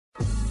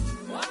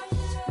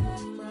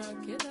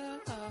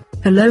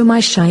Hello my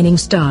shining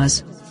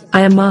stars.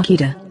 I am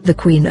Makeda, the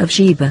Queen of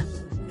Sheba.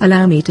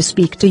 Allow me to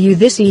speak to you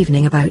this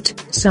evening about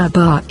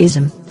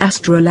Sabaism,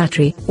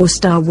 Astrolatry, or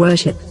star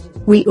worship.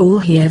 We all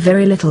hear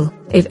very little,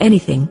 if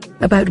anything,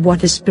 about what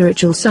the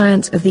spiritual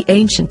science of the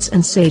ancients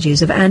and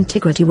sages of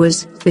antiquity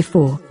was,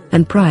 before,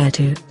 and prior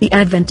to the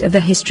advent of the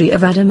history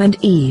of Adam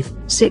and Eve,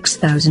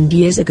 6,000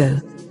 years ago.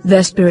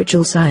 Their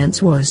spiritual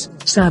science was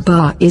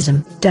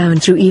Sabaism,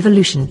 down through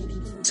evolution.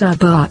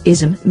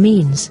 Sabaism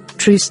means,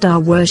 true star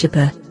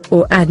worshipper,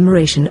 or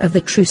admiration of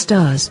the true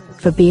stars,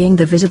 for being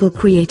the visible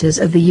creators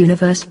of the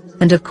universe,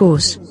 and of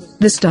course,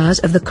 the stars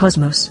of the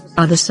cosmos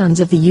are the sons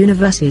of the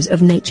universes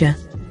of nature.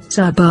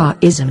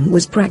 Sabaism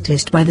was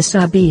practiced by the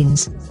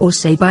Sabines, or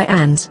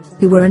Sabaeans,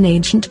 who were an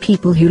ancient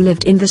people who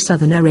lived in the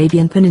southern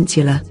Arabian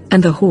Peninsula,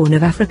 and the Horn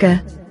of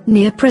Africa,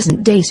 near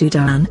present-day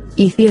Sudan,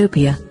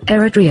 Ethiopia,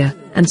 Eritrea,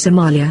 and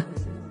Somalia.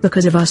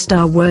 Because of our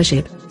star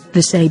worship,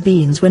 the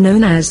Sabines were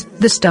known as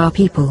the Star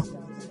People.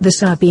 The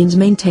Sabines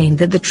maintained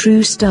that the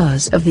true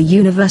stars of the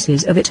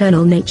universes of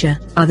eternal nature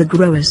are the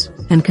growers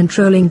and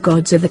controlling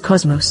gods of the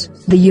cosmos,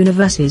 the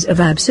universes of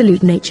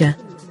absolute nature.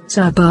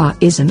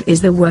 Sabaism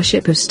is the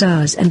worship of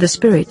stars and the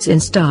spirits in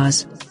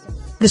stars.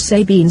 The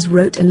Sabines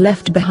wrote and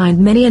left behind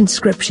many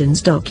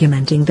inscriptions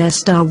documenting their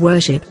star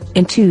worship,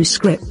 in two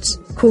scripts,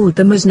 called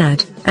the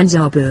Musnad and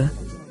Zabur.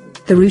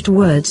 The root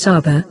word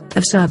Saba,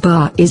 of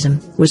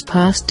Sabaism, was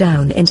passed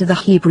down into the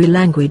Hebrew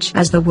language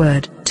as the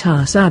word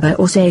Saba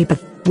or Saba,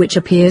 which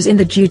appears in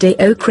the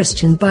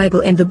Judeo-Christian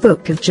Bible in the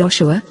book of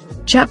Joshua,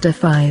 chapter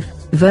 5,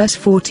 verse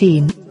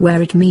 14,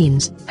 where it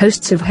means,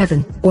 hosts of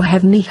heaven, or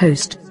heavenly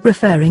host,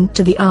 referring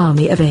to the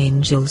army of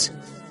angels.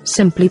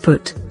 Simply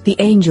put, the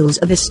angels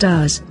are the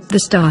stars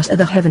are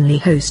the heavenly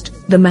host,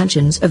 the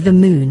mansions of the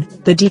moon,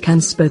 the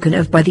decans spoken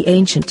of by the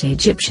ancient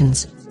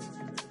Egyptians.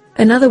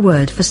 Another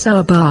word for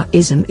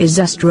Sabaism is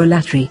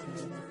Astrolatry.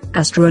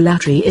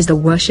 Astrolatry is the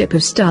worship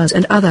of stars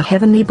and other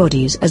heavenly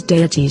bodies as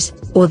deities,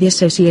 or the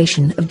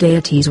association of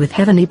deities with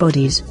heavenly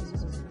bodies.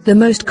 The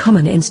most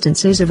common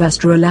instances of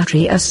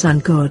astrolatry are sun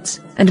gods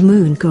and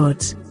moon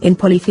gods in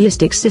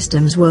polytheistic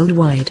systems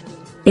worldwide.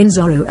 In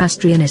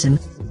Zoroastrianism,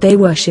 they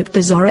worship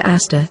the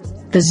Zoroaster,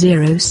 the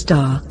zero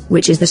star,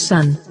 which is the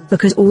sun,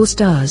 because all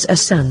stars are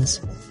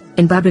suns.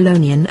 In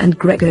Babylonian and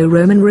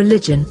Greco-Roman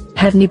religion,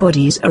 heavenly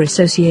bodies are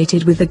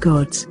associated with the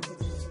gods.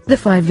 The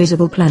 5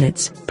 visible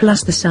planets,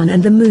 plus the Sun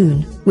and the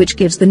Moon, which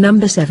gives the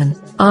number 7,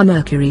 are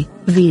Mercury,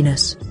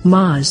 Venus,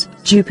 Mars,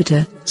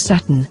 Jupiter,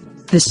 Saturn,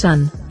 the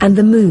Sun, and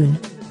the Moon.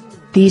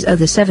 These are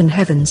the 7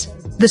 heavens,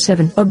 the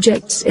 7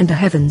 objects in the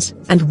heavens,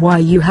 and why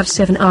you have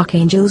 7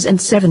 archangels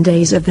and 7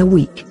 days of the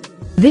week.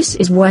 This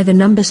is why the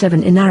number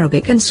 7 in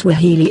Arabic and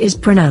Swahili is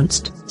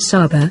pronounced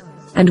Saba,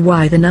 and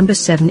why the number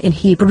 7 in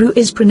Hebrew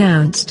is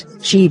pronounced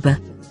Sheba.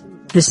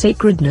 The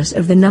sacredness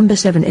of the number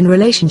 7 in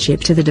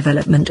relationship to the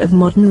development of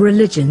modern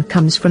religion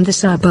comes from the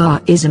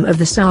Sabaism of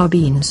the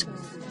Sabines.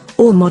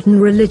 All modern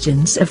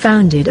religions are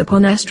founded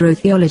upon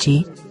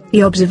astrotheology,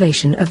 the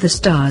observation of the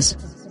stars.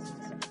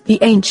 The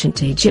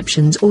ancient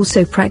Egyptians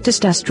also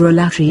practiced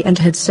astrolatry and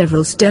had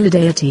several stellar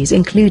deities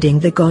including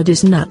the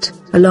goddess Nut,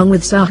 along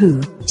with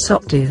Sahu,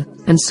 Soptu,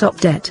 and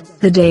Sopdet,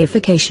 the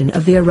deification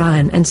of the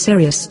Orion and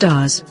Sirius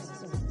stars.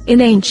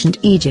 In ancient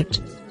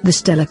Egypt, the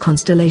stellar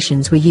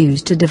constellations were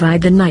used to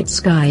divide the night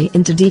sky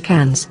into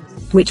decans,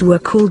 which were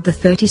called the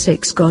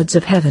 36 gods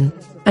of heaven,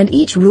 and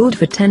each ruled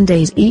for 10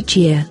 days each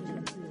year.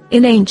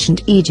 In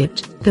ancient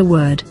Egypt, the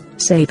word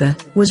Saba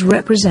was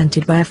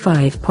represented by a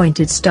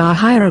 5-pointed star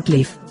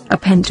hieroglyph, a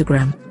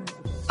pentagram.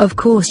 Of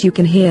course you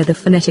can hear the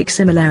phonetic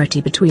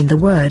similarity between the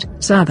word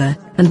Saba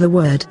and the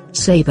word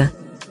Saba.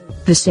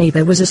 The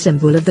Saba was a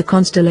symbol of the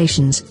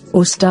constellations,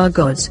 or star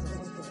gods.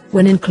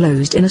 When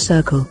enclosed in a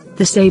circle,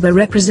 the Saba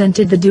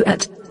represented the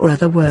Duat, or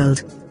other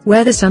world,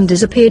 where the sun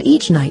disappeared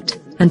each night,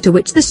 and to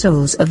which the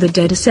souls of the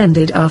dead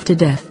ascended after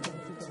death.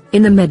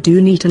 In the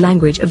Medunita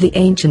language of the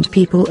ancient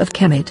people of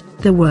Kemet,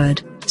 the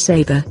word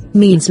Saba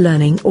means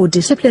learning or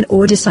discipline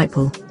or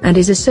disciple, and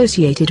is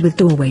associated with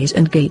doorways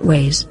and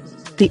gateways.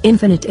 The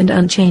infinite and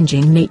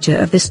unchanging nature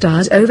of the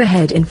stars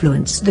overhead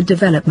influenced the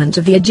development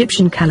of the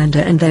Egyptian calendar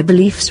and their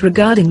beliefs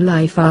regarding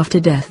life after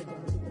death.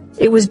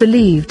 It was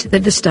believed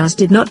that the stars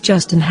did not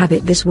just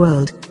inhabit this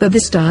world, but the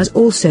stars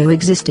also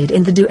existed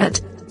in the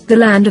Duat, the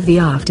land of the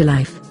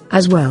afterlife,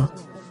 as well.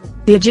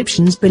 The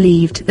Egyptians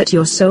believed that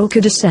your soul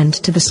could ascend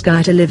to the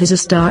sky to live as a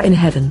star in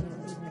heaven.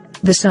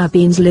 The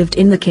Sabines lived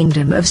in the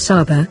kingdom of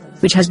Saba,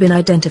 which has been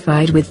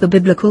identified with the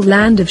biblical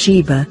land of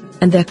Sheba,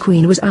 and their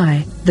queen was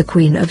the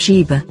Queen of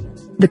Sheba.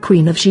 The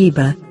Queen of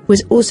Sheba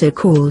was also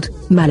called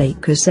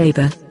Malika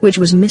Saba, which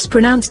was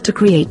mispronounced to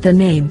create the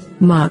name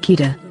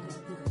Makeda.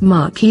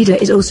 Makeda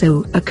is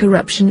also a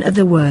corruption of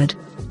the word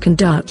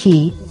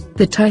Kandaki,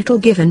 the title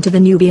given to the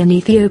Nubian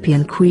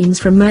Ethiopian queens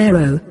from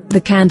Meroe, the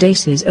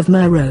Candaces of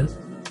Meroe.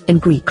 In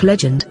Greek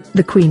legend,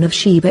 the Queen of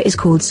Sheba is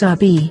called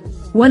Sabi,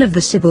 one of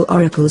the Sibyl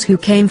oracles who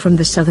came from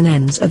the southern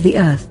ends of the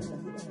earth.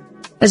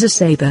 As a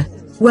Saba,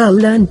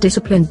 well-learned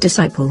disciplined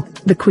disciple,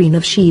 the Queen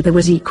of Sheba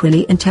was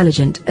equally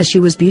intelligent as she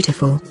was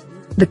beautiful.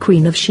 the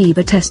Queen of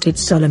Sheba tested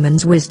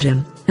Solomon's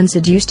wisdom, and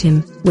seduced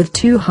him, with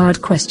 2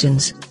 hard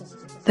questions.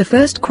 The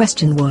first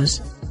question was,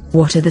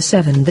 what are the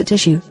 7 that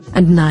issue,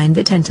 and 9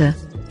 that enter,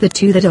 the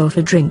 2 that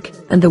offer drink,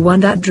 and the 1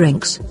 that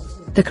drinks?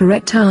 The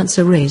correct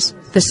answer is,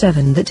 the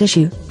 7 that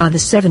issue, are the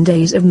 7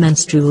 days of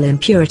menstrual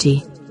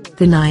impurity.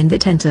 The 9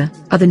 that enter,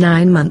 are the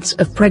 9 months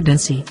of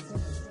pregnancy.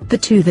 The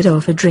 2 that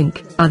offer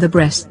drink, are the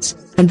breasts,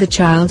 and the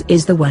child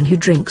is the one who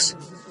drinks.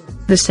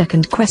 The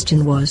second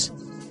question was,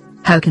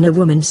 how can a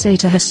woman say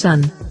to her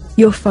son,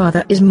 your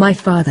father is my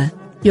father,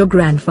 your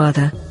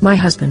grandfather, my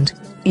husband,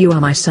 you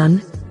are my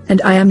son,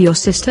 and I am your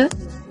sister?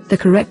 The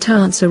correct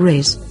answer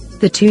is,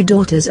 the 2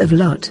 daughters of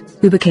Lot,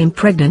 who became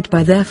pregnant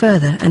by their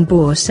father and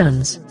bore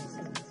sons.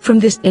 From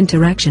this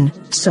interaction,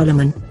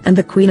 Solomon, and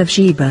the Queen of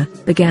Sheba,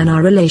 began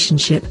our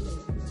relationship.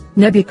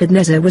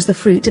 Nebuchadnezzar was the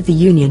fruit of the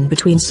union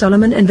between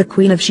Solomon and the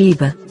Queen of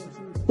Sheba.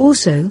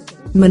 Also,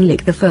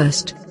 Menelik I,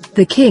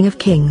 the King of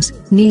Kings,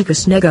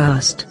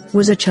 Nebuchadnezzar,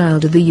 was a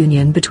child of the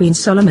union between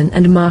Solomon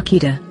and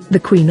Makeda, the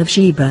Queen of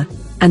Sheba,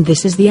 and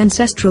this is the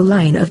ancestral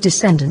line of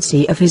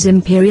descendancy of His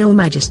Imperial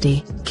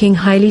Majesty, King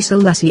Haile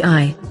Selassie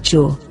I,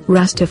 Shah,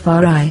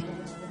 Rastafari.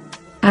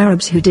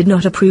 Arabs who did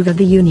not approve of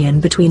the union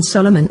between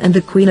Solomon and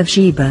the Queen of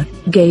Sheba,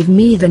 gave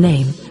me the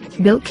name,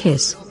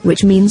 Bilqis,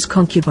 which means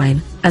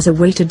concubine, as a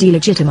way to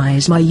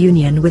delegitimize my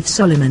union with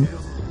Solomon.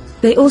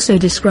 They also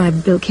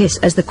described Bilqis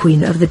as the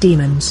queen of the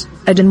demons,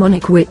 a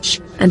demonic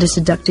witch, and a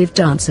seductive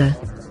dancer.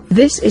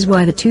 This is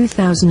why the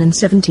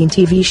 2017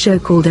 TV show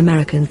called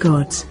American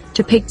Gods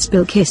depicts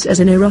Bilqis as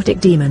an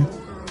erotic demon.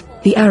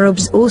 The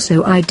Arabs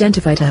also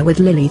identified her with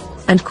Lilith,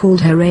 and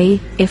called her a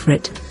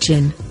Ifrit,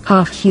 jinn,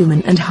 half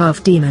human and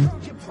half demon.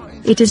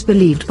 It is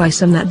believed by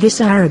some that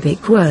this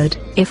Arabic word,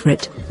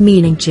 Ifrit,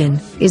 meaning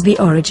jinn, is the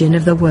origin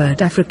of the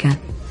word Africa.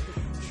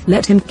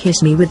 Let him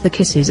kiss me with the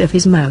kisses of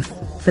his mouth,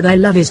 for thy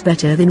love is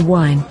better than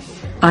wine.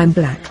 I'm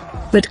black,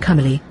 but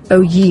comely,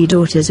 O ye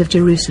daughters of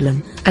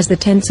Jerusalem, as the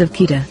tents of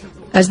Kedar,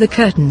 as the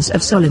curtains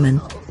of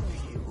Solomon.